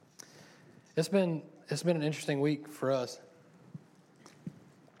It's been an interesting week for us,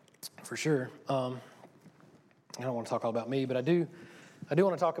 for sure. I don't want to talk all about me, but I do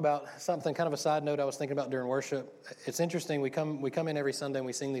want to talk about something, kind of a side note I was thinking about during worship. It's interesting. We come in every Sunday and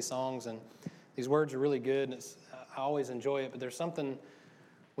we sing these songs, and these words are really good, and I always enjoy it. But there's something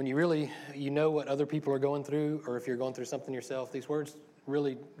when you know what other people are going through, or if you're going through something yourself, these words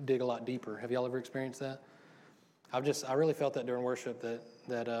really dig a lot deeper. Have y'all ever experienced that? I really felt that during worship that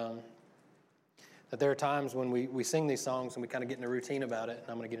there are times when we sing these songs and we kind of get in a routine about it. And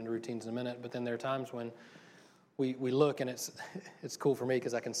I'm going to get into routines in a minute. But then there are times when we look, and it's cool for me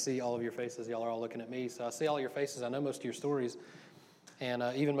because I can see all of your faces. Y'all are all looking at me. So I see all your faces. I know most of your stories. And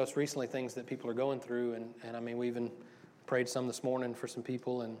even most recently, things that people are going through. And I mean, we even prayed some this morning for some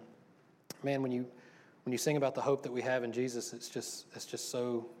people. And man, when you sing about the hope that we have in Jesus, it's just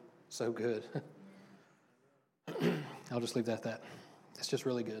so good. I'll just leave that at that. It's just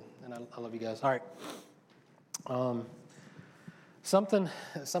really good, and I love you guys. All right. Something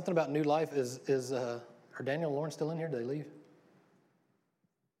about new life is are Daniel and Lauren still in here? Did they leave?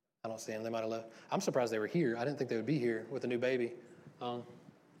 I don't see them. They might have left. I'm surprised they were here. I didn't think they would be here with a new baby. But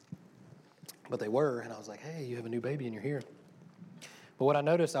they were, and I was like, hey, you have a new baby and you're here. But what I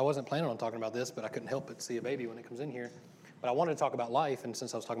noticed, I wasn't planning on talking about this, but I couldn't help but see a baby when it comes in here. But I wanted to talk about life, and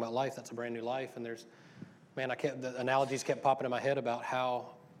since I was talking about life, that's a brand new life, and the analogies kept popping in my head about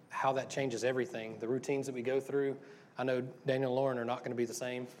how that changes everything. The routines that we go through, I know Daniel and Lauren are not going to be the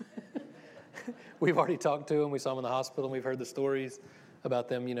same. We've already talked to them. We saw them in the hospital, and we've heard the stories about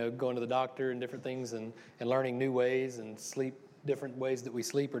them, going to the doctor and different things and learning new ways and sleep, different ways that we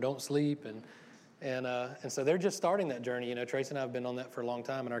sleep or don't sleep. And so they're just starting that journey. Tracy and I have been on that for a long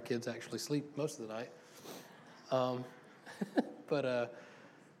time, and our kids actually sleep most of the night.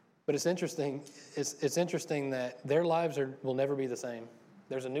 But it's interesting. It's interesting that their lives will never be the same.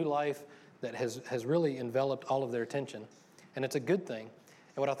 There's a new life that has really enveloped all of their attention, and it's a good thing.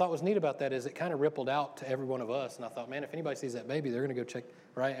 And what I thought was neat about that is it kind of rippled out to every one of us. And I thought, man, if anybody sees that baby, they're going to go check.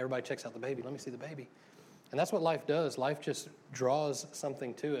 Right? Everybody checks out the baby. Let me see the baby. And that's what life does. Life just draws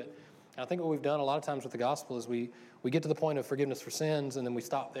something to it. And I think what we've done a lot of times with the gospel is we get to the point of forgiveness for sins, and then we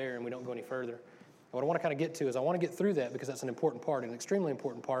stop there and we don't go any further. What I want to kind of get to is I want to get through that because that's an important part, an extremely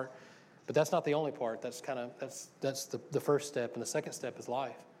important part. But that's not the only part. That's the first step, and the second step is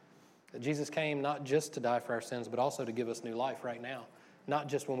life. That Jesus came not just to die for our sins, but also to give us new life right now. Not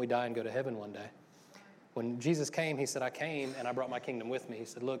just when we die and go to heaven one day. When Jesus came, he said, I came and I brought my kingdom with me. He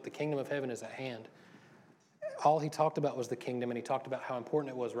said, look, the kingdom of heaven is at hand. All he talked about was the kingdom, and he talked about how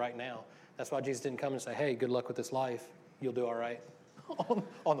important it was right now. That's why Jesus didn't come and say, hey, good luck with this life. You'll do all right.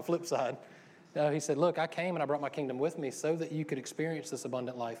 On the flip side. No, he said, look, I came and I brought my kingdom with me so that you could experience this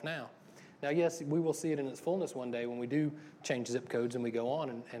abundant life now. Now, yes, we will see it in its fullness one day when we do change zip codes and we go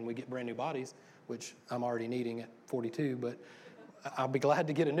on and we get brand new bodies, which I'm already needing at 42, but I'll be glad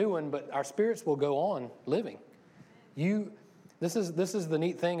to get a new one, but our spirits will go on living. This is the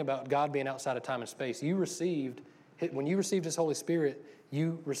neat thing about God being outside of time and space. When you received his Holy Spirit,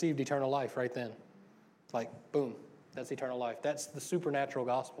 you received eternal life right then. Like, boom, that's eternal life. That's the supernatural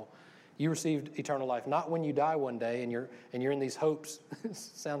gospel. You received eternal life, not when you die one day and you're in these hopes. It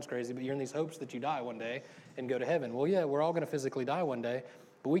sounds crazy, but you're in these hopes that you die one day and go to heaven. Well, yeah, we're all going to physically die one day,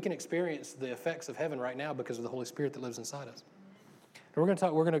 but we can experience the effects of heaven right now because of the Holy Spirit that lives inside us. And we're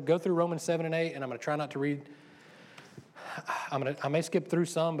going to go through Romans 7 and 8, and I'm going to try not to read. I may skip through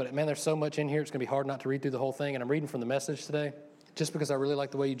some, but man, there's so much in here. It's going to be hard not to read through the whole thing. And I'm reading from the Message today, just because I really like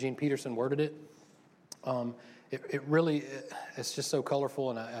the way Eugene Peterson worded it. It's just so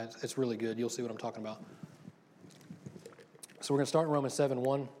colorful, and it's really good. You'll see what I'm talking about. So we're going to start in Romans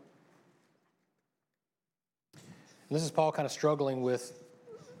 7:1. And this is Paul kind of struggling with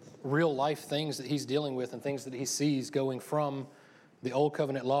real life things that he's dealing with and things that he sees going from the old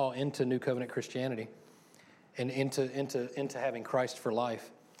covenant law into new covenant Christianity and into having Christ for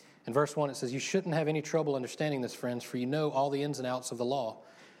life. In verse 1, it says, you shouldn't have any trouble understanding this, friends, for you know all the ins and outs of the law,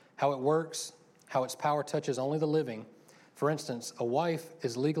 how it works, how its power touches only the living. For instance, a wife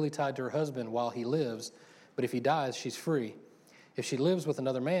is legally tied to her husband while he lives, but if he dies, she's free. If she lives with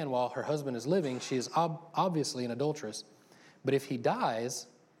another man while her husband is living, she is obviously an adulteress. But if he dies,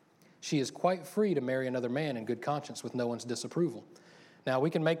 she is quite free to marry another man in good conscience with no one's disapproval. Now, we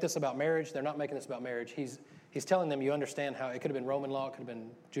can make this about marriage. They're not making this about marriage. He's telling them you understand how it could have been Roman law, it could have been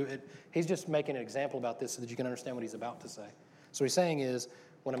Jew. He's just making an example about this so that you can understand what he's about to say. So what he's saying is,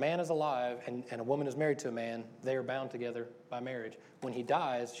 when a man is alive and a woman is married to a man, they are bound together by marriage. When he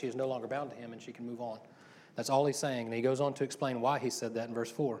dies, she is no longer bound to him and she can move on. That's all he's saying. And he goes on to explain why he said that in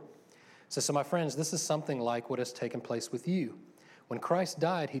verse 4. It says, so my friends, this is something like what has taken place with you. When Christ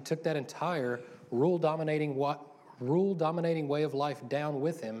died, he took that entire rule-dominating way of life down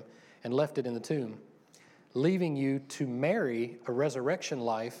with him and left it in the tomb, leaving you to marry a resurrection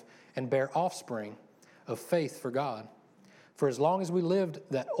life and bear offspring of faith for God. For as long as we lived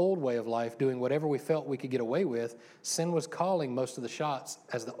that old way of life, doing whatever we felt we could get away with, sin was calling most of the shots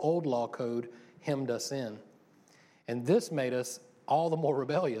as the old law code hemmed us in. And this made us all the more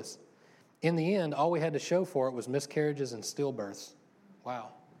rebellious. In the end, all we had to show for it was miscarriages and stillbirths. Wow.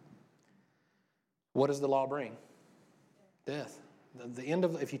 What does the law bring? Death. The end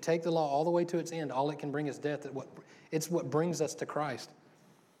of, if you take the law all the way to its end, all it can bring is death. It's what brings us to Christ.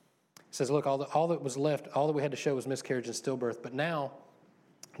 It says, look, all that was left, all that we had to show was miscarriage and stillbirth. But now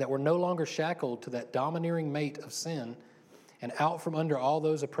that we're no longer shackled to that domineering mate of sin and out from under all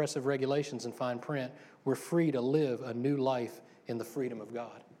those oppressive regulations and fine print, we're free to live a new life in the freedom of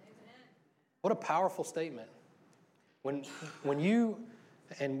God. Amen. What a powerful statement. When you,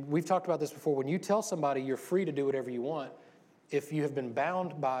 and we've talked about this before, when you tell somebody you're free to do whatever you want, if you have been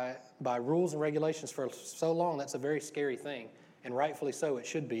bound by rules and regulations for so long, that's a very scary thing. And rightfully so, it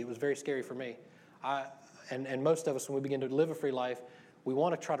should be. It was very scary for me. And most of us, when we begin to live a free life, we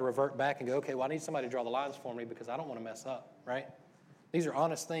want to try to revert back and go, okay, well, I need somebody to draw the lines for me because I don't want to mess up, right? These are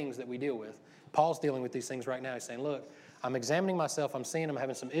honest things that we deal with. Paul's dealing with these things right now. He's saying, look, I'm examining myself. I'm seeing I'm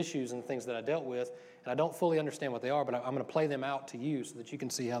having some issues and things that I dealt with, and I don't fully understand what they are, but I'm going to play them out to you so that you can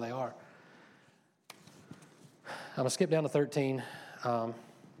see how they are. I'm going to skip down to 13.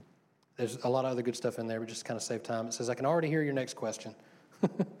 There's a lot of other good stuff in there, but just kind of save time. It says, I can already hear your next question.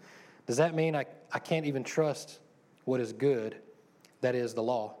 Does that mean I can't even trust what is good, that is, the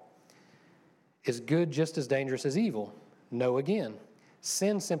law? Is good just as dangerous as evil? No again.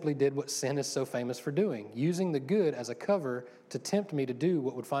 Sin simply did what sin is so famous for doing, using the good as a cover to tempt me to do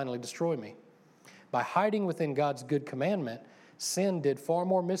what would finally destroy me. By hiding within God's good commandment, sin did far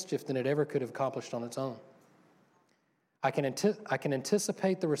more mischief than it ever could have accomplished on its own. I can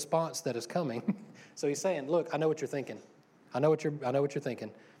anticipate the response that is coming. So he's saying, look, I know what you're thinking. I know what you're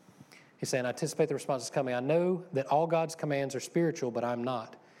thinking. He's saying, I anticipate the response that's coming. I know that all God's commands are spiritual, but I'm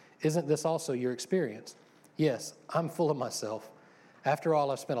not. Isn't this also your experience? Yes, I'm full of myself. After all,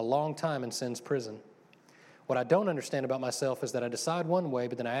 I've spent a long time in sin's prison. What I don't understand about myself is that I decide one way,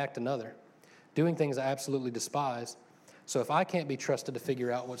 but then I act another, doing things I absolutely despise. So if I can't be trusted to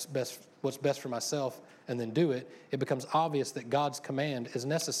figure out what's best for myself and then do it, it becomes obvious that God's command is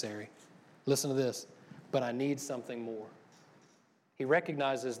necessary. Listen to this. But I need something more. He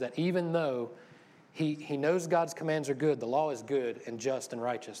recognizes that even though he knows God's commands are good, the law is good and just and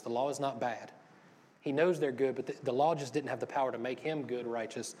righteous. The law is not bad. He knows they're good, but the law just didn't have the power to make him good,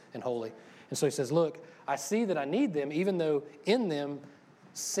 righteous, and holy. And so he says, look, I see that I need them, even though in them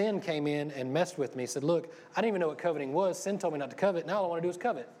sin came in and messed with me. He said, look, I didn't even know what coveting was. Sin told me not to covet. Now all I want to do is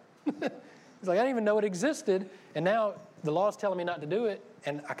covet. He's like, I didn't even know it existed, and now the law is telling me not to do it,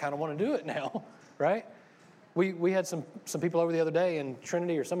 and I kind of want to do it now, right? We had some people over the other day, and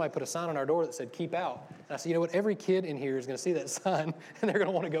Trinity or somebody put a sign on our door that said, keep out. And I said, you know what, every kid in here is going to see that sign, and they're going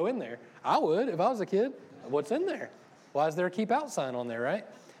to want to go in there. I would if I was a kid. What's in there? Why is there a keep out sign on there, right?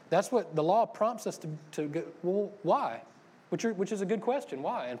 That's what the law prompts us to go, well, why? Which is a good question.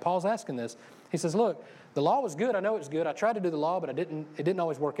 Why? And Paul's asking this. He says, look, the law was good. I know it's good. I tried to do the law, but it didn't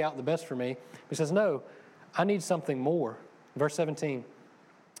always work out the best for me. He says, no, I need something more. Verse 17,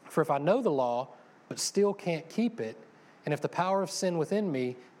 for if I know the law, but still can't keep it, and if the power of sin within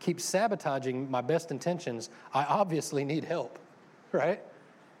me keeps sabotaging my best intentions, I obviously need help, right?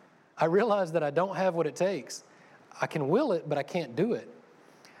 I realize that I don't have what it takes. I can will it, but I can't do it.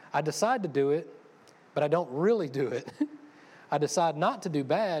 I decide to do it, but I don't really do it. I decide not to do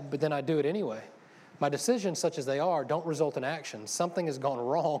bad, but then I do it anyway. My decisions, such as they are, don't result in action. Something has gone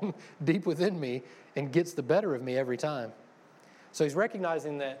wrong deep within me and gets the better of me every time. So he's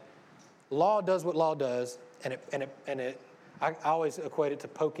recognizing that law does what law does, and I always equate it to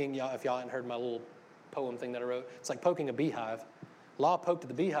poking. If y'all hadn't heard my little poem thing that I wrote, it's like poking a beehive. Law poked at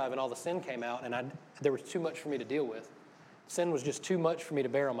the beehive, and all the sin came out, and there was too much for me to deal with. Sin was just too much for me to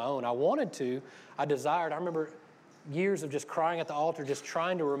bear on my own. I wanted to. I desired. I remember years of just crying at the altar, just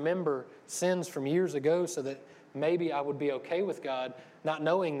trying to remember sins from years ago so that maybe I would be okay with God, not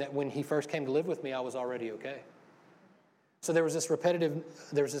knowing that when he first came to live with me, I was already okay. So there was this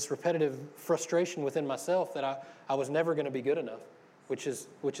repetitive frustration within myself that I was never going to be good enough, which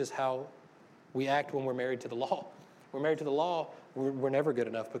is how we act when we're married to the law. We're married to the law, we're never good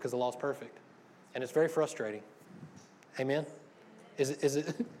enough because the law's perfect. And it's very frustrating. Amen?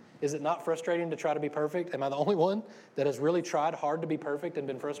 Is it not frustrating to try to be perfect? Am I the only one that has really tried hard to be perfect and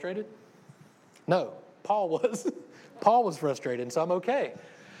been frustrated? No, Paul was. Paul was frustrated, and so I'm okay.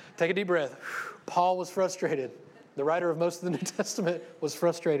 Take a deep breath. Paul was frustrated. The writer of most of the New Testament was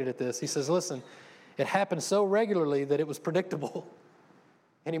frustrated at this. He says, listen, it happened so regularly that it was predictable.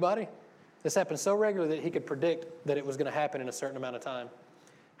 Anybody? This happened so regularly that he could predict that it was going to happen in a certain amount of time.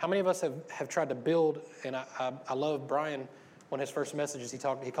 How many of us have tried to build, and I love Brian, one of his first messages, he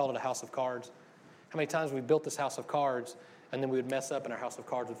called it a house of cards. How many times we built this house of cards, and then we would mess up and our house of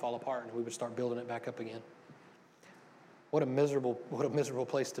cards would fall apart, and we would start building it back up again. What a miserable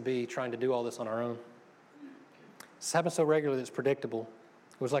place to be trying to do all this on our own. This happens so regularly that it's predictable.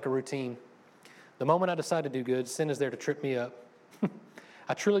 It was like a routine. The moment I decide to do good, sin is there to trip me up.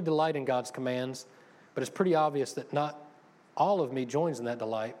 I truly delight in God's commands, but it's pretty obvious that not all of me joins in that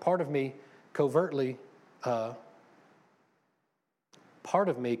delight. Part of me covertly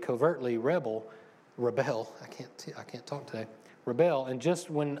rebel. I can't talk today. Rebel, and just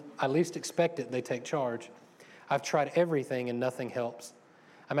when I least expect it, they take charge. I've tried everything and nothing helps.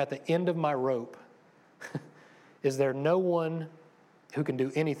 I'm at the end of my rope. Is there no one who can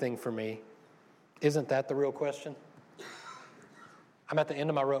do anything for me? Isn't that the real question? I'm at the end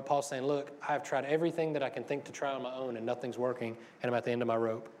of my rope. Paul's saying, look, I've tried everything that I can think to try on my own and nothing's working, and I'm at the end of my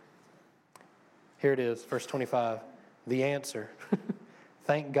rope. Here it is, verse 25. The answer,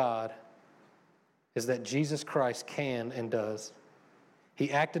 thank God, is that Jesus Christ can and does.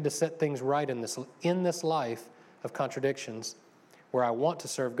 He acted to set things right in this life of contradictions where I want to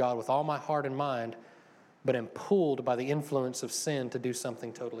serve God with all my heart and mind, but am pulled by the influence of sin to do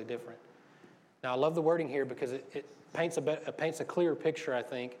something totally different. Now, I love the wording here because it paints a clear picture, I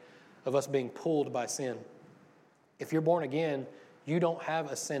think, of us being pulled by sin. If you're born again, you don't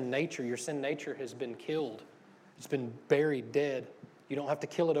have a sin nature. Your sin nature has been killed. It's been buried, dead. You don't have to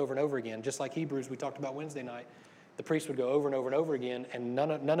kill it over and over again. Just like Hebrews, we talked about Wednesday night. The priest would go over and over and over again, and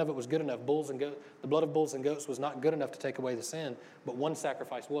none of it was good enough. The blood of bulls and goats was not good enough to take away the sin, but one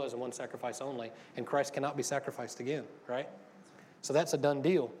sacrifice was, and one sacrifice only, and Christ cannot be sacrificed again, right? So that's a done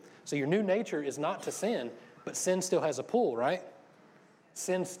deal. So your new nature is not to sin, but sin still has a pull, right?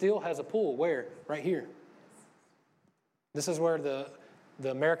 Sin still has a pull. Where? Right here. This is where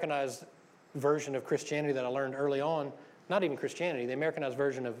the Americanized version of Christianity that I learned early on, not even Christianity, the Americanized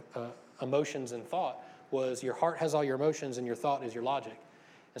version of emotions and thought was your heart has all your emotions and your thought is your logic.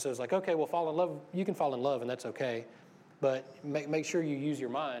 And so it's like, okay, well, fall in love. You can fall in love and that's okay, but make sure you use your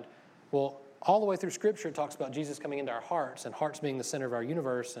mind. Well, all the way through Scripture, it talks about Jesus coming into our hearts and hearts being the center of our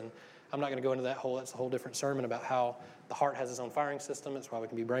universe. And I'm not going to go into that's a whole different sermon about how the heart has its own firing system. It's why we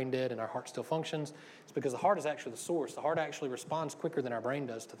can be brain dead and our heart still functions. It's because the heart is actually the source. The heart actually responds quicker than our brain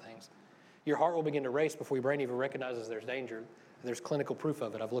does to things. Your heart will begin to race before your brain even recognizes there's danger. There's clinical proof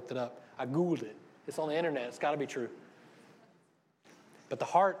of it. I've looked it up. I Googled it. It's on the internet. It's got to be true. But the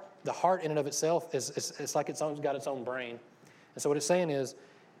heart in and of itself it's like it's got its own brain. And so what it's saying is,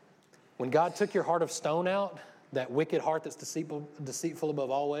 when God took your heart of stone out, that wicked heart that's deceitful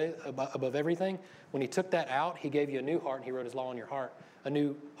above everything, when He took that out, He gave you a new heart and He wrote His law on your heart, a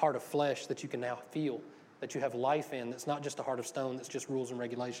new heart of flesh that you can now feel, that you have life in, that's not just a heart of stone, that's just rules and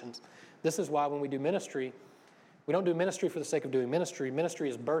regulations. This is why when we do ministry, we don't do ministry for the sake of doing ministry. Ministry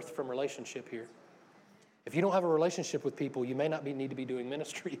is birthed from relationship here. If you don't have a relationship with people, you may not need to be doing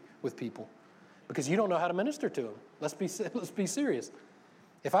ministry with people because you don't know how to minister to them. Let's be serious.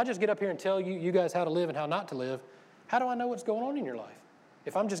 If I just get up here and tell you guys how to live and how not to live, how do I know what's going on in your life?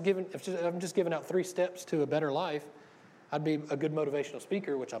 If I'm just giving out 3 steps to a better life, I'd be a good motivational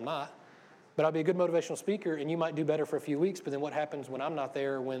speaker, which I'm not. But I'd be a good motivational speaker, and you might do better for a few weeks, but then what happens when I'm not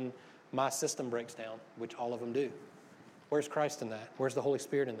there, when my system breaks down, which all of them do? Where's Christ in that? Where's the Holy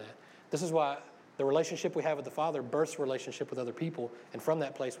Spirit in that? This is why the relationship we have with the Father births relationship with other people, and from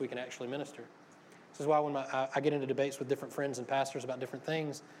that place we can actually minister. This is why when I get into debates with different friends and pastors about different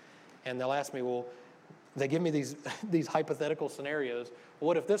things, and they'll ask me, well, they give me these hypothetical scenarios. Well,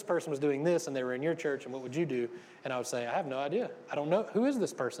 what if this person was doing this and they were in your church, and what would you do? And I would say, I have no idea. I don't know. Who is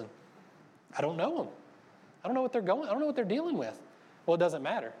this person? I don't know them. I don't know what they're going. I don't know what they're dealing with. Well, it doesn't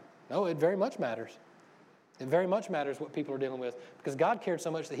matter. No, it very much matters. It very much matters what people are dealing with, because God cared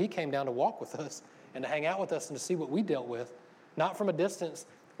so much that He came down to walk with us and to hang out with us and to see what we dealt with, not from a distance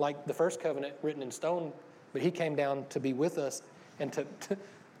like the first covenant written in stone, but He came down to be with us and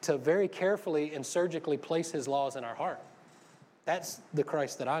to very carefully and surgically place His laws in our heart. That's the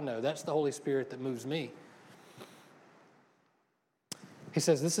Christ that I know. That's the Holy Spirit that moves me. He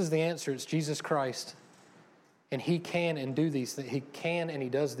says, this is the answer. It's Jesus Christ. And He can and do these things. He can and He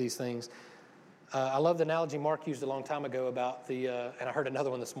does these things. I love the analogy Mark used a long time ago about and I heard another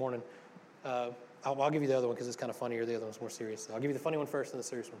one this morning. I'll give you the other one because it's kind of funnier. The other one's more serious. I'll give you the funny one first and the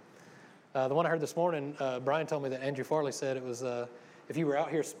serious one. The one I heard this morning, Brian told me that Andrew Farley said it was if you were out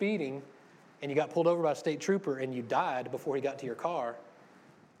here speeding and you got pulled over by a state trooper and you died before he got to your car,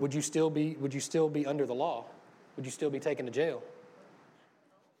 would you still be under the law? Would you still be taken to jail?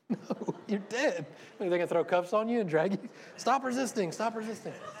 No, you're dead. They're going to throw cuffs on you and drag you. Stop resisting.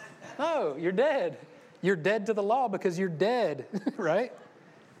 No, you're dead. You're dead to the law because you're dead, right?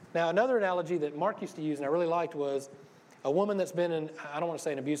 Now, another analogy that Mark used to use and I really liked was a woman that's been in, I don't want to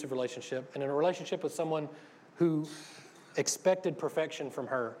say an abusive relationship, and in a relationship with someone who expected perfection from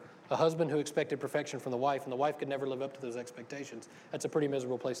her, a husband who expected perfection from the wife, and the wife could never live up to those expectations. That's a pretty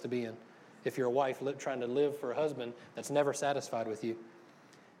miserable place to be in if you're a wife trying to live for a husband that's never satisfied with you.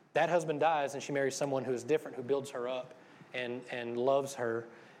 That husband dies, and she marries someone who is different, who builds her up and loves her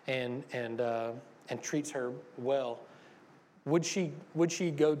and treats her well. Would she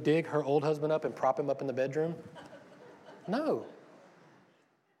go dig her old husband up and prop him up in the bedroom? No.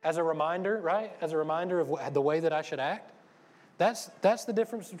 As a reminder, right? As a reminder of the way that I should act. That's the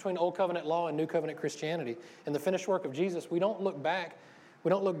difference between Old Covenant law and New Covenant Christianity. In the finished work of Jesus, we don't look back. We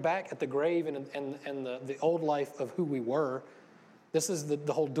don't look back at the grave and the old life of who we were. This is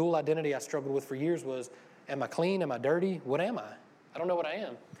the whole dual identity I struggled with for years was, am I clean? Am I dirty? What am I? I don't know what I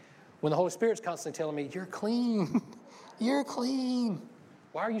am. When the Holy Spirit's constantly telling me, you're clean. You're clean.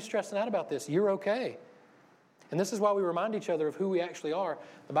 Why are you stressing out about this? You're okay. And this is why we remind each other of who we actually are.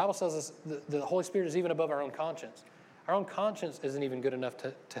 The Bible says the Holy Spirit is even above our own conscience. Our own conscience isn't even good enough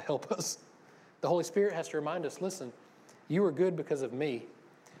to help us. The Holy Spirit has to remind us, listen, you are good because of me.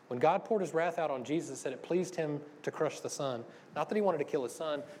 When God poured his wrath out on Jesus, it said it pleased him to crush the Son. Not that he wanted to kill his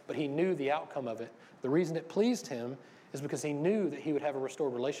Son, but he knew the outcome of it. The reason it pleased him is because he knew that he would have a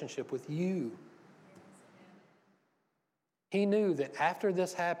restored relationship with you. He knew that after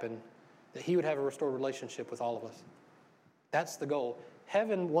this happened, that he would have a restored relationship with all of us. That's the goal.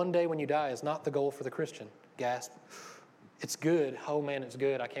 Heaven, one day when you die, is not the goal for the Christian. Gasp. It's good. Oh, man, it's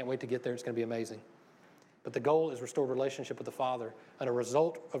good. I can't wait to get there. It's going to be amazing. But the goal is restored relationship with the Father. And a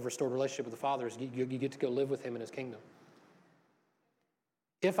result of restored relationship with the Father is you get to go live with him in his kingdom.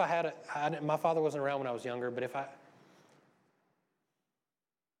 If I had my father wasn't around when I was younger, but if I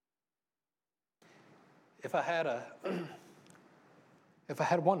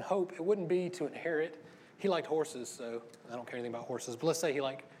had one hope, it wouldn't be to inherit. He liked horses, so I don't care anything about horses. But let's say he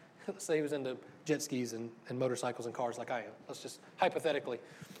was into jet skis and motorcycles and cars like I am. Let's just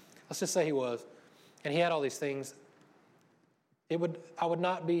say he was. And he had all these things. I would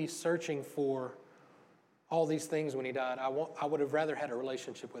not be searching for all these things when he died. I would have rather had a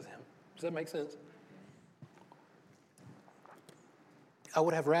relationship with him. Does that make sense? I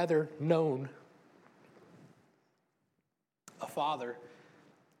would have rather known a father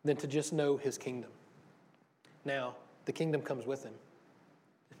than to just know his kingdom. Now, the kingdom comes with him.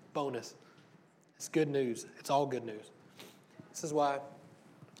 Bonus. It's good news. It's all good news. This is why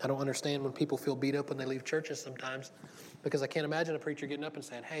I don't understand when people feel beat up when they leave churches sometimes, because I can't imagine a preacher getting up and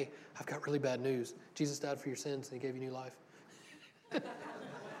saying, hey, I've got really bad news. Jesus died for your sins and he gave you new life.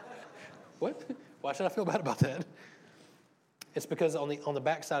 What? Why should I feel bad about that? It's because on the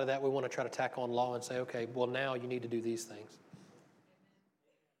backside of that, we want to try to tack on law and say, okay, well, now you need to do these things.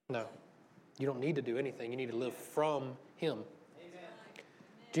 No, you don't need to do anything. You need to live from him. Amen.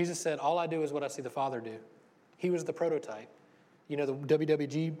 Jesus said, all I do is what I see the Father do. He was the prototype. You know the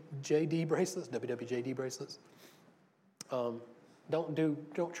WWJD bracelets?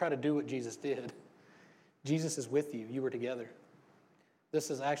 Don't try to do what Jesus did. Jesus is with you. You were together. I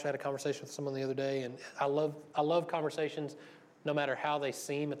actually had a conversation with someone the other day, and I love conversations no matter how they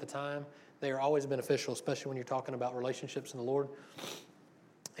seem at the time. They are always beneficial, especially when you're talking about relationships in the Lord.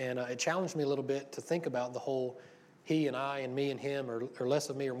 And it challenged me a little bit to think about the whole he and I and me and him, or less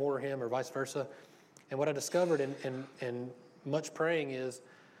of me or more of him, or vice versa. And what I discovered in much praying is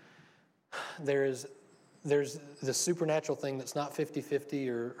there's the supernatural thing that's not 50-50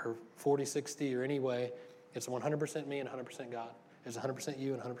 or 40-60 or any way. It's 100% me and 100% God. It's 100%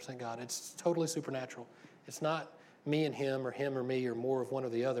 you and 100% God. It's totally supernatural. It's not me and him or me or more of one or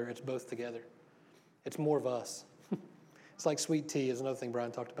the other. It's both together. It's more of us. It's like sweet tea is another thing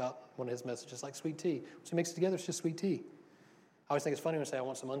Brian talked about, one of his messages, like sweet tea. Once you mix it together, it's just sweet tea. I always think it's funny when I say I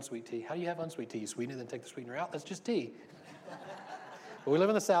want some unsweet tea. How do you have unsweet tea? You sweeten it, then take the sweetener out? That's just tea. But we live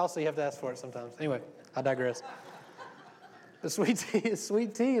in the South, so you have to ask for it sometimes. Anyway, I digress. The sweet tea is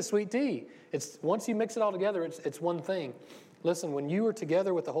sweet tea is sweet tea. It's once you mix it all together, it's one thing. Listen, when you are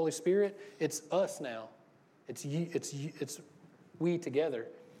together with the Holy Spirit, it's us now. It's we together.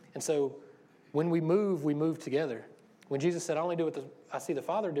 And so when we move together. When Jesus said, I only do what I see the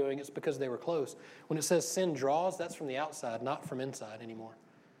Father doing, it's because they were close. When it says sin draws, that's from the outside, not from inside anymore.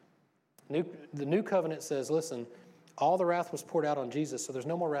 The new covenant says, listen, all the wrath was poured out on Jesus, so there's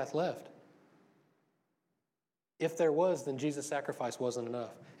no more wrath left. If there was, then Jesus' sacrifice wasn't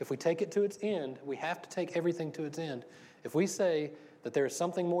enough. If we take it to its end, we have to take everything to its end. If we say that there is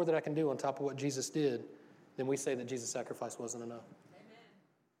something more that I can do on top of what Jesus did, then we say that Jesus' sacrifice wasn't enough.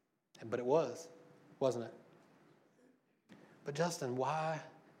 Amen. But it was, wasn't it? But Justin, why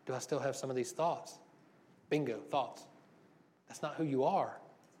do I still have some of these thoughts? Bingo, thoughts. That's not who you are.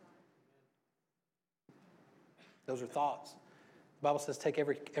 Those are thoughts. The Bible says take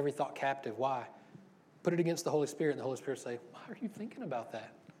every thought captive. Why? Put it against the Holy Spirit, and the Holy Spirit say, why are you thinking about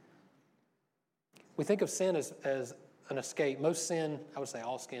that? We think of sin as an escape. Most sin, I would say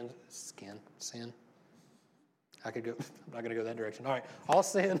all sin. I'm not going to go that direction. All right, all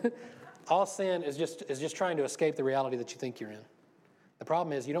sin is just trying to escape the reality that you think you're in. The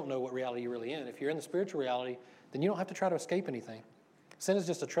problem is you don't know what reality you're really in. If you're in the spiritual reality, then you don't have to try to escape anything. Sin is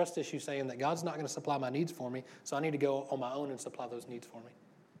just a trust issue saying that God's not going to supply my needs for me, so I need to go on my own and supply those needs for me.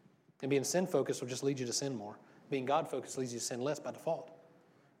 And being sin-focused will just lead you to sin more. Being God-focused leads you to sin less by default.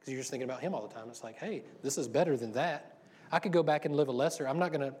 Because you're just thinking about Him all the time. It's like, hey, this is better than that. I could go back and live a lesser. I'm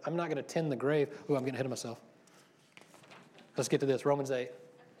not gonna tend the grave. Ooh, I'm getting ahead of myself. Let's get to this. Romans 8.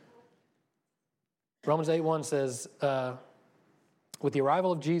 Romans 8:1 says, with the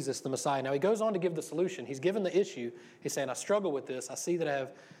arrival of Jesus, the Messiah. Now he goes on to give the solution. He's given the issue. He's saying, I struggle with this. I see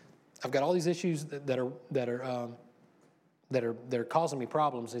that I've got all these issues that are causing me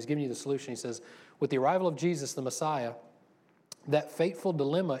problems. He's giving you the solution. He says, with the arrival of Jesus, the Messiah, that fateful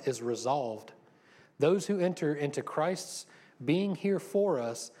dilemma is resolved. Those who enter into Christ's being here for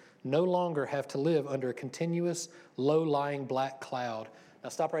us no longer have to live under a continuous, low-lying black cloud. Now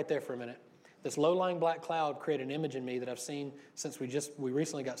stop right there for a minute. This low-lying black cloud created an image in me that I've seen since we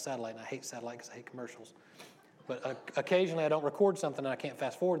recently got satellite, and I hate satellite because I hate commercials. But occasionally I don't record something and I can't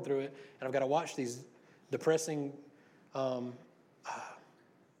fast forward through it, and I've got to watch these depressing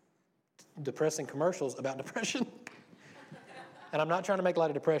commercials about depression. And I'm not trying to make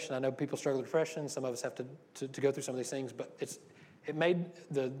light of depression. I know people struggle with depression. Some of us have to go through some of these things, but it made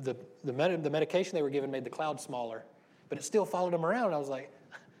the medication they were given made the cloud smaller, but it still followed them around. I was like,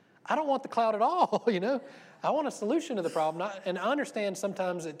 I don't want the cloud at all, I want a solution to the problem. And I understand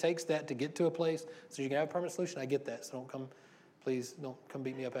sometimes it takes that to get to a place so you can have a permanent solution. I get that. So please don't come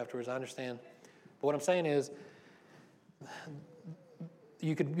beat me up afterwards. I understand. But what I'm saying is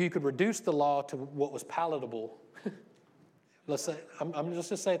you could reduce the law to what was palatable. Let's say, I'm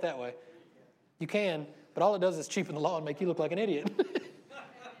just say it that way. You can, but all it does is cheapen the law and make you look like an idiot.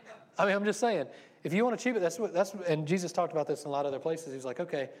 I mean, I'm just saying, if you want to cheapen, that's and Jesus talked about this in a lot of other places. He's like,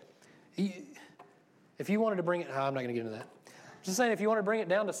 okay, if you wanted to bring it, I'm not going to get into that. I'm just saying, if you want to bring it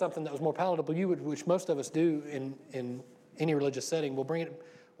down to something that was more palatable, you would, which most of us do in any religious setting,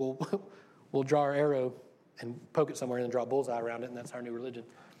 we'll draw our arrow and poke it somewhere and then draw a bullseye around it, and that's our new religion.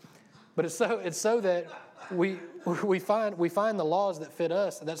 But it's so that we find the laws that fit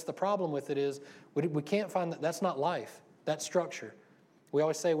us. And that's the problem with it is we can't find that. That's not life. That's structure. We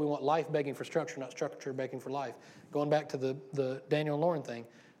always say we want life begging for structure, not structure begging for life. Going back to the Daniel and Lauren thing,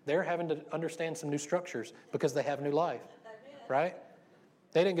 they're having to understand some new structures because they have new life, right?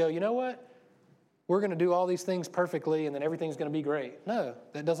 They didn't go, you know what? We're going to do all these things perfectly and then everything's going to be great. No,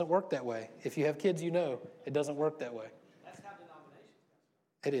 that doesn't work that way. If you have kids, it doesn't work that way. That's how denominations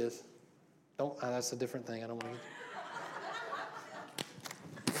go. It is. That's a different thing. I don't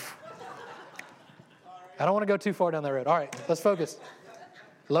want to go too far down that road. All right, let's focus.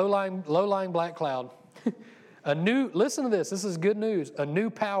 Low-lying black cloud. Listen to this. This is good news. A new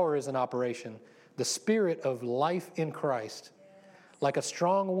power is in operation. The Spirit of life in Christ. Like a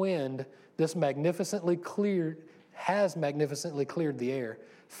strong wind, this has magnificently cleared the air,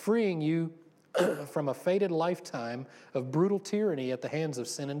 freeing you from a fated lifetime of brutal tyranny at the hands of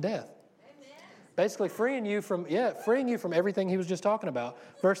sin and death. Basically freeing you from everything he was just talking about.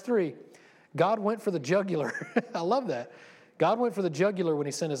 Verse 3, God went for the jugular. I love that. God went for the jugular when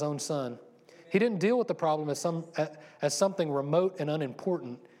he sent his own son. He didn't deal with the problem as something remote and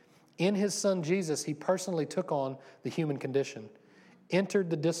unimportant. In his son Jesus, he personally took on the human condition, entered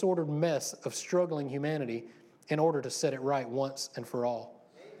the disordered mess of struggling humanity in order to set it right once and for all.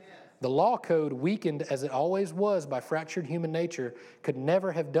 Amen. The law code, weakened as it always was by fractured human nature, could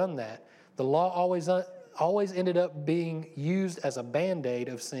never have done that. The law always ended up being used as a Band-Aid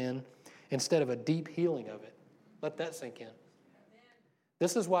of sin instead of a deep healing of it. Let that sink in. Amen.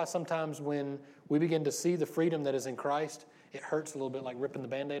 This is why sometimes when we begin to see the freedom that is in Christ, it hurts a little bit like ripping the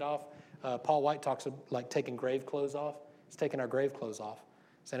Band-Aid off. Paul White talks of like taking grave clothes off. It's taking our grave clothes off.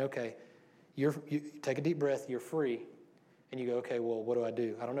 Saying, okay, you take a deep breath, you're free. And you go, okay, well, what do I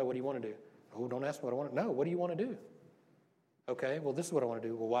do? I don't know. What do you want to do? Oh, don't ask me what I want to do. No, what do you want to do? Okay, well, this is what I want to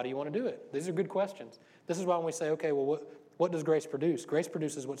do. Well, why do you want to do it? These are good questions. This is why when we say, okay, well, what does grace produce? Grace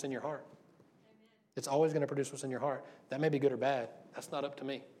produces what's in your heart. Amen. It's always going to produce what's in your heart. That may be good or bad. That's not up to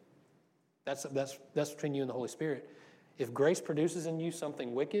me. That's between you and the Holy Spirit. If grace produces in you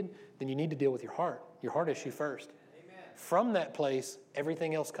something wicked, then you need to deal with your heart issue first. Amen. From that place,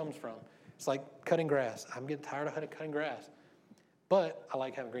 everything else comes from. It's like cutting grass. I'm getting tired of cutting grass. But I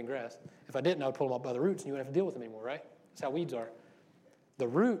like having green grass. If I didn't, I would pull them up by the roots and you wouldn't have to deal with them anymore, right? That's how weeds are. The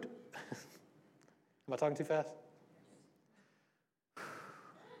root, am I talking too fast?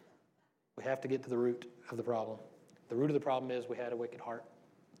 We have to get to the root of the problem. The root of the problem is we had a wicked heart.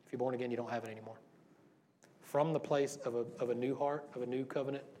 If you're born again, you don't have it anymore. From the place of a new heart, of a new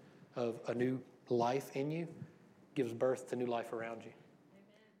covenant, of a new life in you, gives birth to new life around you.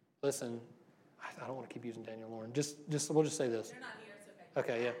 Amen. Listen, I don't want to keep using Daniel Lauren. We'll just say this. They're not here, it's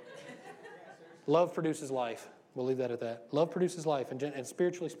okay. Okay, yeah. Love produces life. We'll leave that at that. Love produces life, and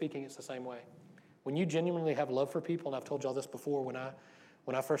spiritually speaking, it's the same way. When you genuinely have love for people, and I've told y'all this before, when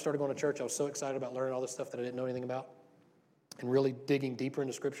I first started going to church, I was so excited about learning all this stuff that I didn't know anything about, and really digging deeper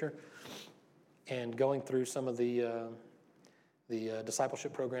into Scripture, and going through some of the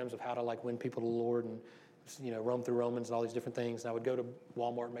discipleship programs of how to win people to the Lord, and roam through Romans and all these different things. And I would go to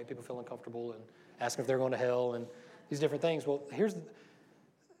Walmart and make people feel uncomfortable and ask them if they're going to hell and these different things. Well,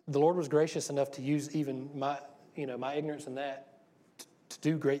 the Lord was gracious enough to use even my ignorance in that to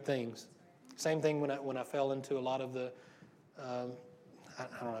do great things. Same thing when I fell into a lot of the, I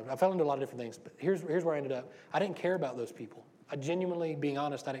don't know, I fell into a lot of different things. But here's where I ended up. I didn't care about those people. I genuinely, being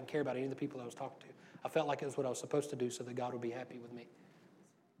honest, I didn't care about any of the people I was talking to. I felt like it was what I was supposed to do so that God would be happy with me.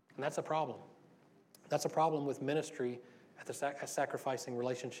 And that's a problem. That's a problem with ministry at the sacrificing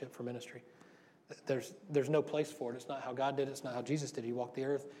relationship for ministry. There's no place for it. It's not how God did it. It's not how Jesus did it. He walked the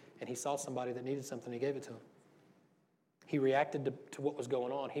earth and he saw somebody that needed something. He gave it to him. He reacted to what was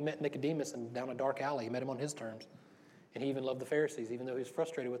going on. He met Nicodemus down a dark alley. He met him on his terms. And he even loved the Pharisees. Even though he was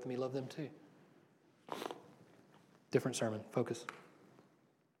frustrated with them, he loved them too. Different sermon. Focus.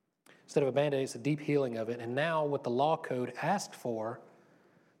 Instead of a Band-Aid, it's a deep healing of it. And now what the law code asked for,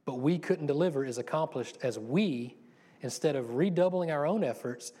 but we couldn't deliver, is accomplished as we, instead of redoubling our own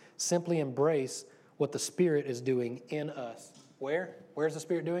efforts, simply embrace what the Spirit is doing in us. Where? Where's the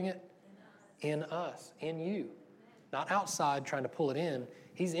Spirit doing it? In us. In you. Not outside trying to pull it in.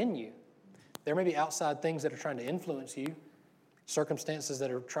 He's in you. There may be outside things that are trying to influence you, circumstances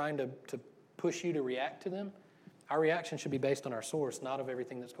that are trying to push you to react to them. Our reaction should be based on our source, not of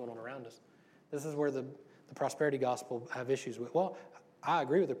everything that's going on around us. This is where the prosperity gospel have issues with. Well, I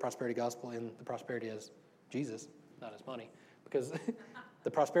agree with the prosperity gospel, and the prosperity is Jesus, not his money. Because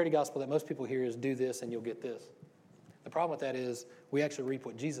the prosperity gospel that most people hear is do this and you'll get this. The problem with that is we actually reap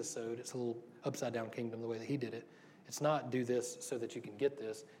what Jesus sowed. It's a little upside down kingdom the way that he did it. It's not do this so that you can get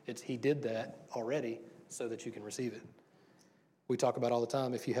this. It's he did that already so that you can receive it. We talk about all the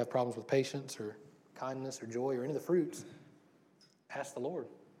time, if you have problems with patience or kindness or joy or any of the fruits, ask the Lord.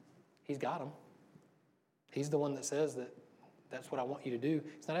 He's got them. He's the one that says that that's what I want you to do.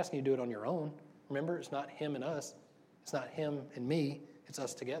 He's not asking you to do it on your own. Remember, it's not him and us. It's not him and me. It's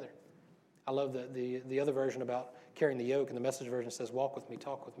us together. I love the other version about carrying the yoke, and the Message version says, walk with me,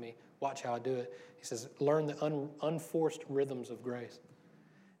 talk with me, watch how I do it. He says, learn the unforced rhythms of grace.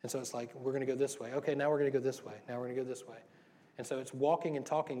 And so it's like, we're going to go this way. Okay, now we're going to go this way. Now we're going to go this way. And so it's walking and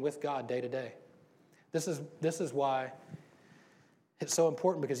talking with God day to day. This is why it's so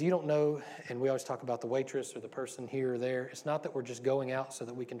important, because you don't know, and we always talk about the waitress or the person here or there. It's not that we're just going out so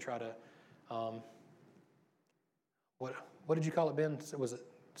that we can try to, what did you call it, Ben? Was it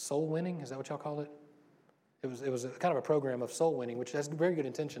soul winning? Is that what y'all called it? It was a kind of a program of soul winning, which has very good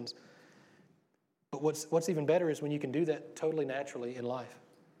intentions. But what's even better is when you can do that totally naturally in life.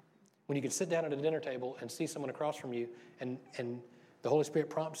 When you can sit down at a dinner table and see someone across from you, and the Holy Spirit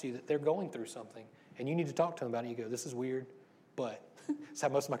prompts you that they're going through something, and you need to talk to them about it. You go, this is weird, but that's how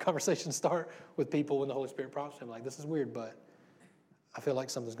most of my conversations start with people when the Holy Spirit prompts them. Like, this is weird, but I feel like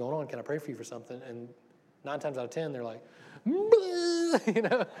something's going on. Can I pray for you for something? And 9 times out of 10, they're like,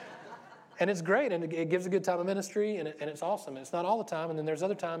 And it's great, and it gives a good time of ministry, and it's awesome. And it's not all the time, and then there's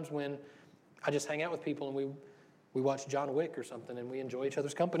other times when I just hang out with people and we watch John Wick or something, and we enjoy each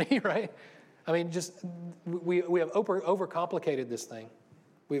other's company, right? I mean, just we have overcomplicated this thing.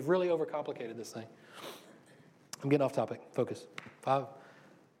 We've really overcomplicated this thing. I'm getting off topic. Focus.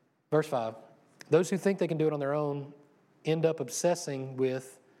 Verse 5. Those who think they can do it on their own end up obsessing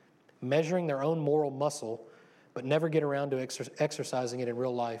with measuring their own moral muscle, but never get around to exercising it in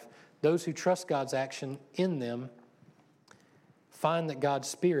real life. Those who trust God's action in them find that God's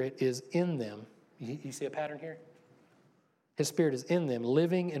Spirit is in them. You see a pattern here? His Spirit is in them,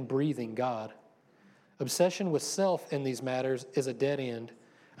 living and breathing God. Obsession with self in these matters is a dead end.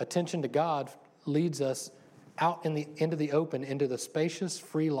 Attention to God leads us out into the open, into the spacious,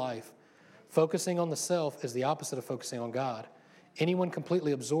 free life. Focusing on the self is the opposite of focusing on God. Anyone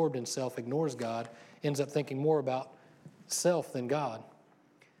completely absorbed in self ignores God, ends up thinking more about self than God.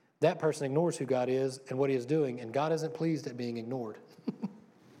 That person ignores who God is and what he is doing, and God isn't pleased at being ignored.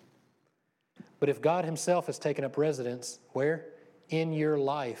 But if God himself has taken up residence, where? In your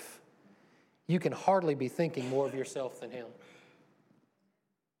life, you can hardly be thinking more of yourself than him.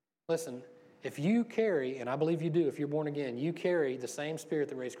 Listen, if you carry, and I believe you do if you're born again, you carry the same Spirit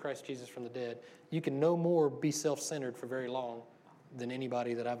that raised Christ Jesus from the dead, you can no more be self-centered for very long than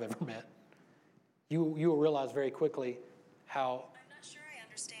anybody that I've ever met. You will realize very quickly how... I'm not sure I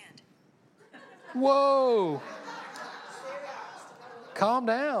understand. Whoa! Calm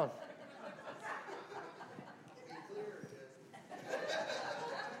down.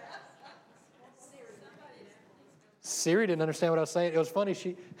 Siri didn't understand what I was saying. It was funny.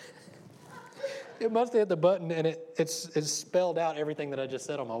 It must have hit the button, and it's spelled out everything that I just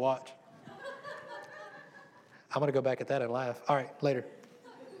said on my watch. I'm going to go back at that and laugh. All right, later.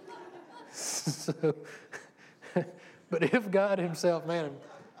 So, but if God himself,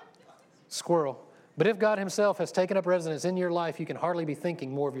 squirrel. But if God himself has taken up residence in your life, you can hardly be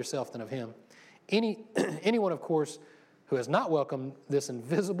thinking more of yourself than of him. Anyone, of course, who has not welcomed this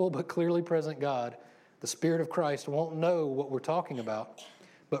invisible but clearly present God, the Spirit of Christ, won't know what we're talking about.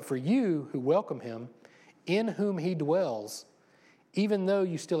 But for you who welcome him, in whom he dwells, even though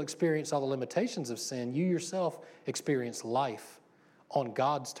you still experience all the limitations of sin, you yourself experience life on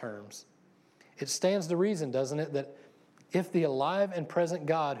God's terms. It stands to reason, doesn't it, that if the alive and present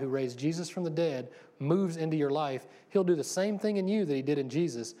God who raised Jesus from the dead moves into your life, he'll do the same thing in you that he did in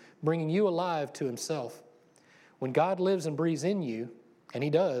Jesus, bringing you alive to himself. When God lives and breathes in you, and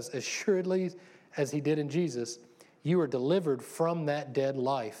he does, as assuredly as he did in Jesus, you are delivered from that dead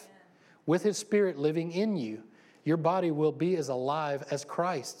life. With his Spirit living in you, your body will be as alive as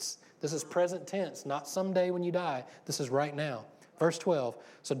Christ's. This is present tense, not someday when you die. This is right now. Verse 12,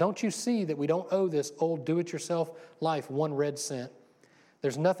 so don't you see that we don't owe this old do-it-yourself life one red cent?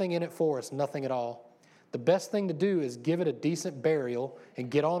 There's nothing in it for us, nothing at all. The best thing to do is give it a decent burial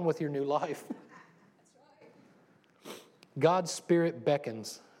and get on with your new life. God's Spirit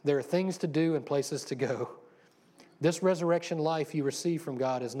beckons. There are things to do and places to go. This resurrection life you receive from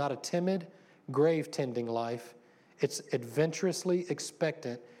God is not a timid, grave-tending life. It's adventurously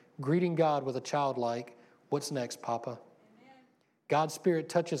expectant, greeting God with a childlike, "What's next, Papa?" Amen. God's Spirit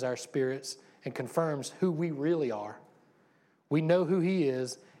touches our spirits and confirms who we really are. We know who he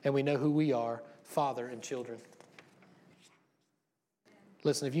is, and we know who we are, Father and children.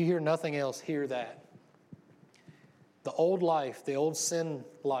 Listen, if you hear nothing else, hear that. The old life, the old sin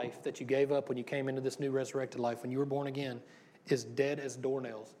life that you gave up when you came into this new resurrected life, when you were born again, is dead as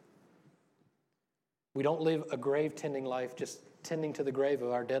doornails. We don't live a grave-tending life, just tending to the grave of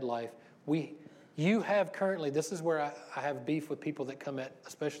our dead life. You have currently, this is where I have beef with people that come at,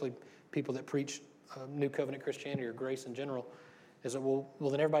 especially people that preach New Covenant Christianity or grace in general, is that, well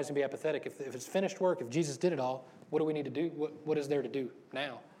then everybody's going to be apathetic. If it's finished work, if Jesus did it all, what do we need to do? What is there to do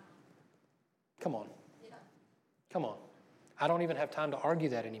now? Come on. Come on. I don't even have time to argue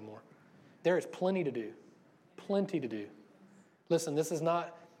that anymore. There is plenty to do. Plenty to do. Listen, this is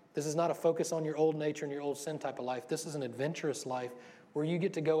not a focus on your old nature and your old sin type of life. This is an adventurous life where you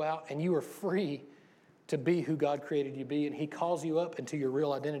get to go out and you are free to be who God created you to be, and he calls you up into your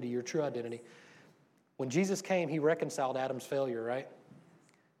real identity, your true identity. When Jesus came, he reconciled Adam's failure, right?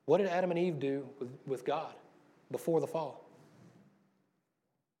 What did Adam and Eve do with God before the fall?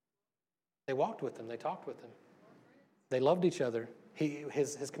 They walked with him. They talked with him. They loved each other.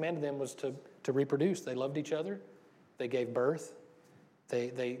 His command to them was to reproduce. They loved each other. They gave birth.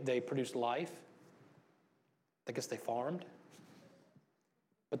 They produced life. I guess they farmed.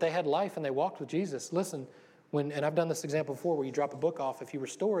 But they had life and they walked with Jesus. Listen, and I've done this example before where you drop a book off. If you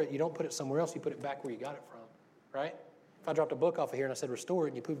restore it, you don't put it somewhere else. You put it back where you got it from, right? If I dropped a book off of here and I said restore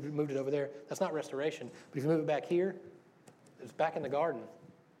it and you moved it over there, that's not restoration. But if you move it back here, it's back in the garden.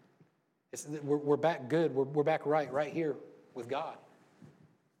 We're back good. We're back right here with God.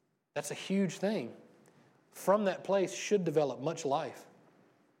 That's a huge thing. From that place should develop much life.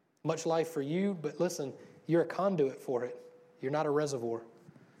 Much life for you, but listen, you're a conduit for it. You're not a reservoir.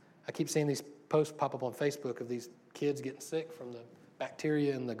 I keep seeing these posts pop up on Facebook of these kids getting sick from the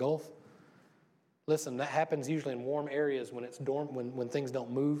bacteria in the Gulf. Listen, that happens usually in warm areas when it's when things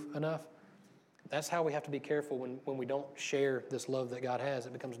don't move enough. That's how we have to be careful when we don't share this love that God has.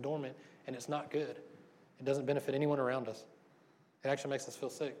 It becomes dormant, and it's not good. It doesn't benefit anyone around us. It actually makes us feel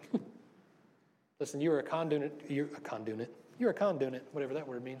sick. Listen, you're a conduit, whatever that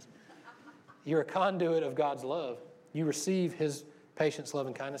word means. You're a conduit of God's love. You receive his patience, love,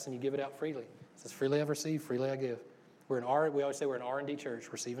 and kindness, and you give it out freely. It says, freely I've received, freely I give. We always say we're an R&D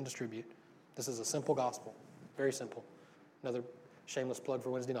church, receive and distribute. This is a simple gospel, very simple. Another shameless plug for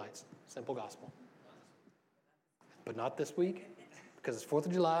Wednesday nights, simple gospel. But not this week, because it's 4th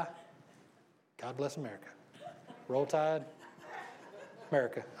of July. God bless America. Roll Tide,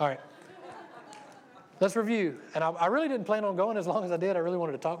 America. All right. Let's review. And I really didn't plan on going as long as I did. I really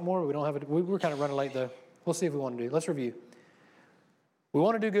wanted to talk more, but we don't have it. We're kind of running late, though. We'll see if we want to do. Let's review. We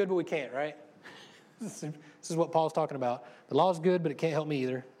want to do good, but we can't, right? This is what Paul's talking about. The law is good, but it can't help me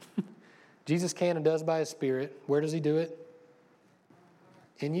either. Jesus can and does by his Spirit. Where does he do it?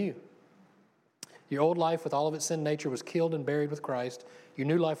 In you. Your old life with all of its sin nature was killed and buried with Christ. Your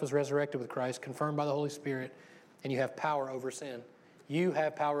new life was resurrected with Christ, confirmed by the Holy Spirit, and you have power over sin. You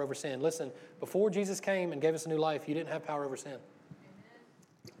have power over sin. Listen, before Jesus came and gave us a new life, you didn't have power over sin.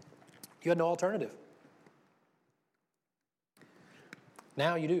 You had no alternative.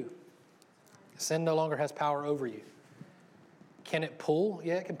 Now you do. Sin no longer has power over you. Can it pull?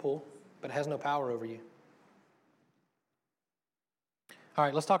 Yeah, it can pull, but it has no power over you. All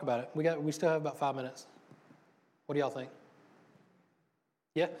right, let's talk about it. We still have about 5 minutes. What do y'all think?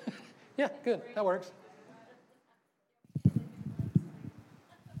 Yeah? Yeah, good. That works.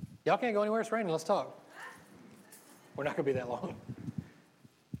 Y'all can't go anywhere. It's raining. Let's talk. We're not going to be that long.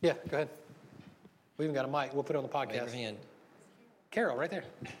 Yeah, go ahead. We even got a mic. We'll put it on the podcast. Raise your hand. Carol, right there.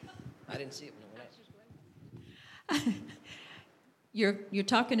 I didn't see it. You're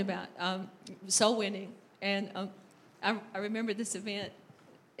talking about soul winning, and I remember this event.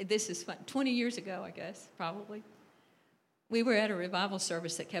 This is fun. 20 years ago, I guess, probably. We were at a revival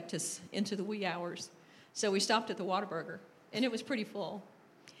service that kept us into the wee hours, so we stopped at the Whataburger, and it was pretty full.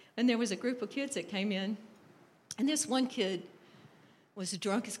 And there was a group of kids that came in, and this one kid was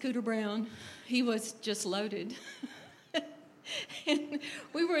drunk as Cooter Brown. He was just loaded. And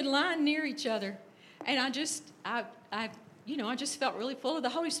we were in line near each other, and I just felt really full of the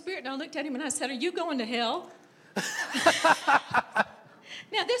Holy Spirit, and I looked at him and I said, "Are you going to hell?"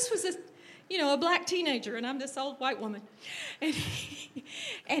 Now, this was a black teenager, and I'm this old white woman. And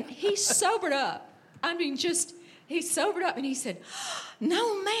he sobered up. I mean, he sobered up, and he said,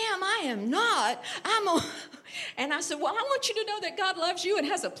 "No, ma'am, I am not. And I said, "Well, I want you to know that God loves you and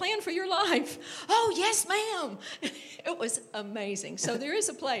has a plan for your life." "Oh, yes, ma'am." It was amazing. So there is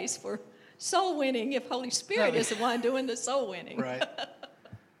a place for soul winning if Holy Spirit is the one doing the soul winning. Right.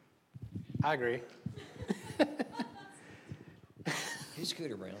 I agree. Who's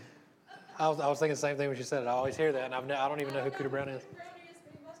Cooter Brown? I was thinking the same thing when she said it. I always hear that, and I don't even know who Cooter Brown is.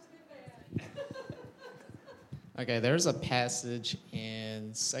 Okay, there's a passage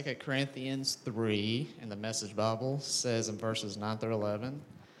in 2 Corinthians 3 in the Message Bible. Says in verses 9 through 11,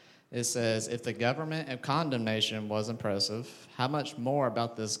 it says, "If the government of condemnation was impressive, how much more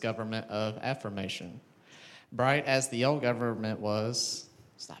about this government of affirmation? Bright as the old government was,"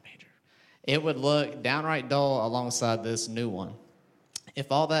 stop, Andrew, "it would look downright dull alongside this new one.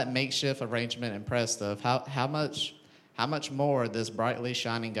 If all that makeshift arrangement impressive, how much more this brightly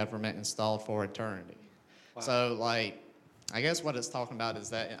shining government installed for eternity?" Wow. So, I guess what it's talking about is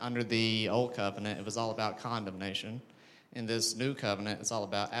that under the old covenant, it was all about condemnation. In this new covenant, it's all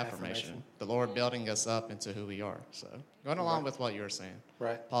about affirmation. The Lord building us up into who we are. So, going along with what you were saying.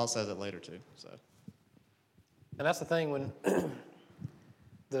 Right. Paul says it later, too. So, and that's the thing when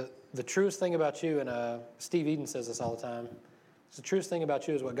the truest thing about you, and Steve Eden says this all the time, the truest thing about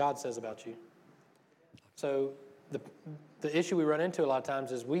you is what God says about you. So the issue we run into a lot of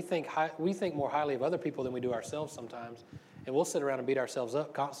times is we think more highly of other people than we do ourselves sometimes, and we'll sit around and beat ourselves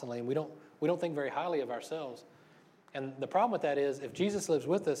up constantly, and we don't think very highly of ourselves. And the problem with that is, if Jesus lives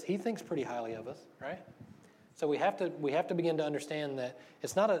with us, he thinks pretty highly of us, right? So we have to begin to understand that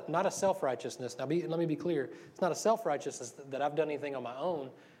it's not a self-righteousness. Now, let me be clear. It's not a self-righteousness that I've done anything on my own,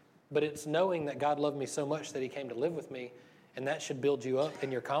 but it's knowing that God loved me so much that he came to live with me, and that should build you up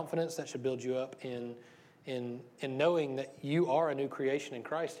in your confidence. That should build you up in knowing that you are a new creation in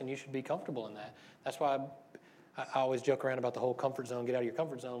Christ, and you should be comfortable in that. That's why I always joke around about the whole comfort zone, get out of your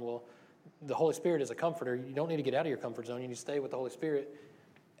comfort zone. Well, the Holy Spirit is a comforter. You don't need to get out of your comfort zone. You need to stay with the Holy Spirit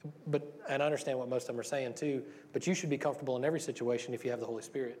and I understand what most of them are saying too, but you should be comfortable in every situation if you have the Holy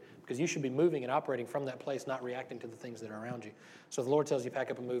Spirit, because you should be moving and operating from that place, not reacting to the things that are around you. So if the Lord tells you pack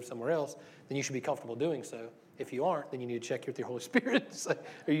up and move somewhere else, then you should be comfortable doing so. If you aren't, then you need to check with your Holy Spirit. Say,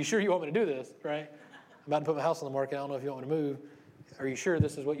 are you sure you want me to do this, right? I'm about to put my house on the market. I don't know if you want me to move. Are you sure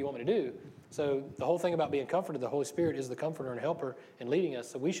this is what you want me to do? So the whole thing about being comforted, the Holy Spirit is the comforter and helper and leading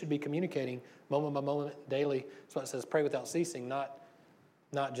us. So we should be communicating moment by moment, daily. That's why it says pray without ceasing, not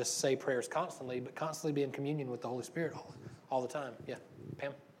just say prayers constantly, but constantly be in communion with the Holy Spirit all the time. Yeah,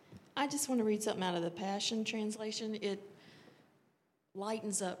 Pam? I just want to read something out of the Passion Translation. It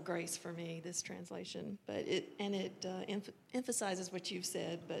lightens up grace for me, this translation, but it emphasizes what you've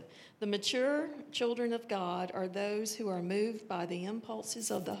said. But the mature children of God are those who are moved by the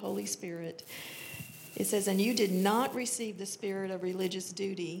impulses of the Holy Spirit. It says, and you did not receive the spirit of religious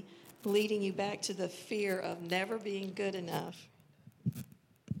duty, leading you back to the fear of never being good enough.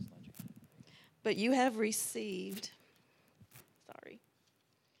 But you have received,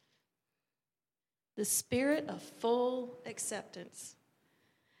 the spirit of full acceptance,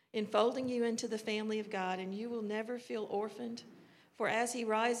 enfolding you into the family of God, and you will never feel orphaned. For as he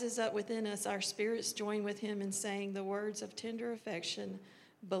rises up within us, our spirits join with him in saying the words of tender affection,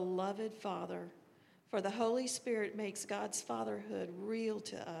 beloved Father. For the Holy Spirit makes God's fatherhood real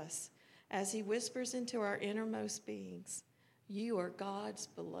to us as he whispers into our innermost beings, you are God's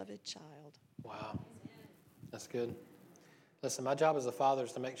beloved child. Wow, that's good. Listen, my job as a father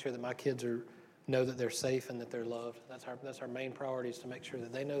is to make sure that my kids know that they're safe and that they're loved. That's our main priority, is to make sure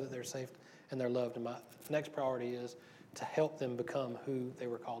that they know that they're safe and they're loved. And my next priority is to help them become who they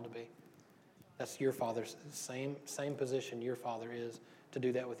were called to be. That's your father's same position. Your father is to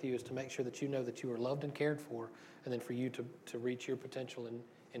do that with you, is to make sure that you know that you are loved and cared for, and then for you to reach your potential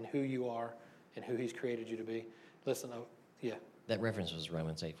in who you are and who he's created you to be. Listen, yeah. That reference was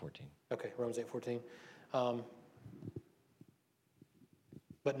Romans 8:14. Okay, Romans 8:14.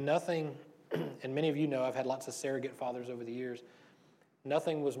 But nothing, and many of you know I've had lots of surrogate fathers over the years,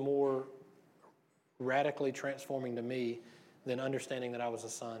 nothing was more radically transforming to me than understanding that I was a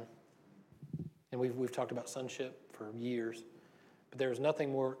son. And we've talked about sonship for years, but there is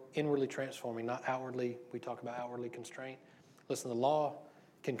nothing more inwardly transforming, not outwardly. We talk about outwardly constraint. Listen, the law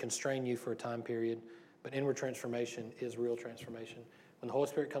can constrain you for a time period, but inward transformation is real transformation. When the Holy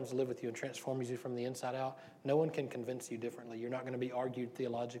Spirit comes to live with you and transforms you from the inside out, no one can convince you differently. You're not going to be argued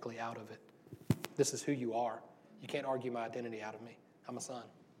theologically out of it. This is who you are. You can't argue my identity out of me. I'm a son,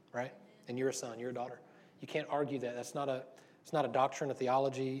 right? And you're a son, you're a daughter. You can't argue that. It's not a doctrine, a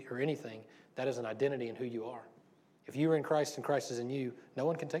theology, or anything. That is an identity in who you are. If you are in Christ and Christ is in you, no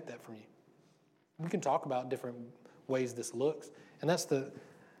one can take that from you. We can talk about different ways this looks, and that's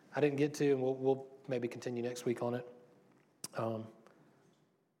I didn't get to, and we'll maybe continue next week on it.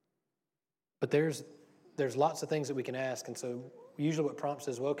 But there's lots of things that we can ask, and so usually what prompts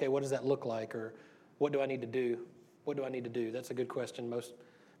is, well, okay, what does that look like, or what do I need to do? What do I need to do? That's a good question. Most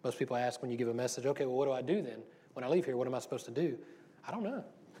people ask when you give a message, okay, well, what do I do then? When I leave here, what am I supposed to do? I don't know.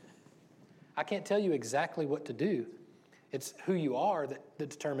 I can't tell you exactly what to do. It's who you are that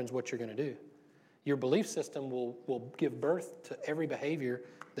determines what you're going to do. Your belief system will give birth to every behavior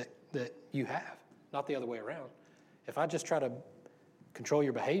that you have, not the other way around. If I just try to control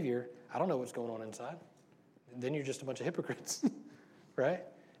your behavior, I don't know what's going on inside. Then you're just a bunch of hypocrites, right?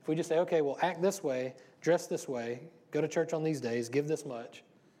 If we just say, okay, well, act this way, dress this way, go to church on these days, give this much,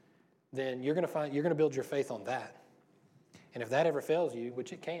 then you're going to build your faith on that. And if that ever fails you,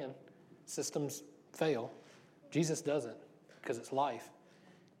 which it can, systems fail. Jesus doesn't, because it's life.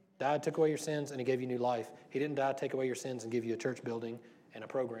 Died, took away your sins, and he gave you new life. He didn't die, take away your sins, and give you a church building and a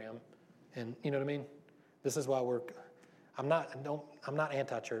program. And you know what I mean? This is why I'm not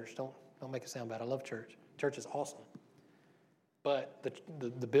anti-church. Don't make it sound bad. I love church. Church is awesome. But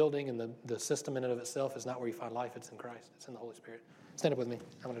the building and the system in and of itself is not where you find life. It's in Christ. It's in the Holy Spirit. Stand up with me.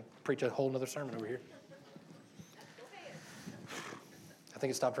 I'm going to preach a whole nother sermon over here. I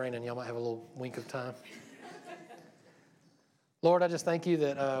think it stopped raining. Y'all might have a little wink of time. Lord, I just thank you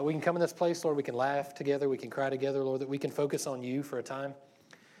that we can come in this place, Lord, we can laugh together, we can cry together, Lord, that we can focus on you for a time.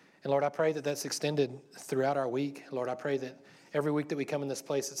 And Lord, I pray that that's extended throughout our week. Lord, I pray that every week that we come in this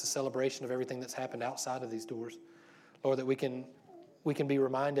place, it's a celebration of everything that's happened outside of these doors. Lord, that we can be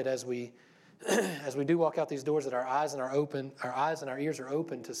reminded as we do walk out these doors that our eyes and our ears are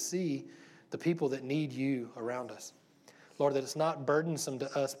open to see the people that need you around us. Lord, that it's not burdensome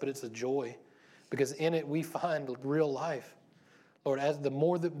to us, but it's a joy, because in it we find real life. Lord, as the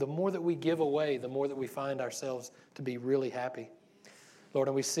more that we give away, the more that we find ourselves to be really happy. Lord,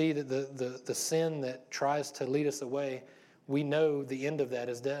 and we see that the sin that tries to lead us away, we know the end of that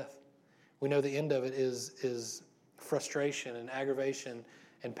is death. We know the end of it is frustration and aggravation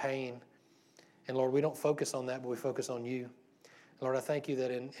and pain. And Lord, we don't focus on that, but we focus on you. Lord, I thank you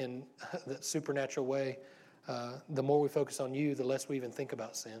that in that supernatural way, the more we focus on you, the less we even think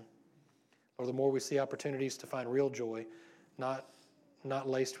about sin. Lord, the more we see opportunities to find real joy, not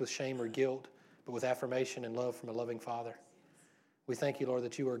laced with shame or guilt, but with affirmation and love from a loving Father. We thank you, Lord,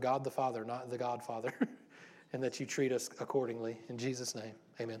 that you are God the Father, not the Godfather, and that you treat us accordingly. In Jesus' name,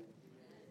 amen.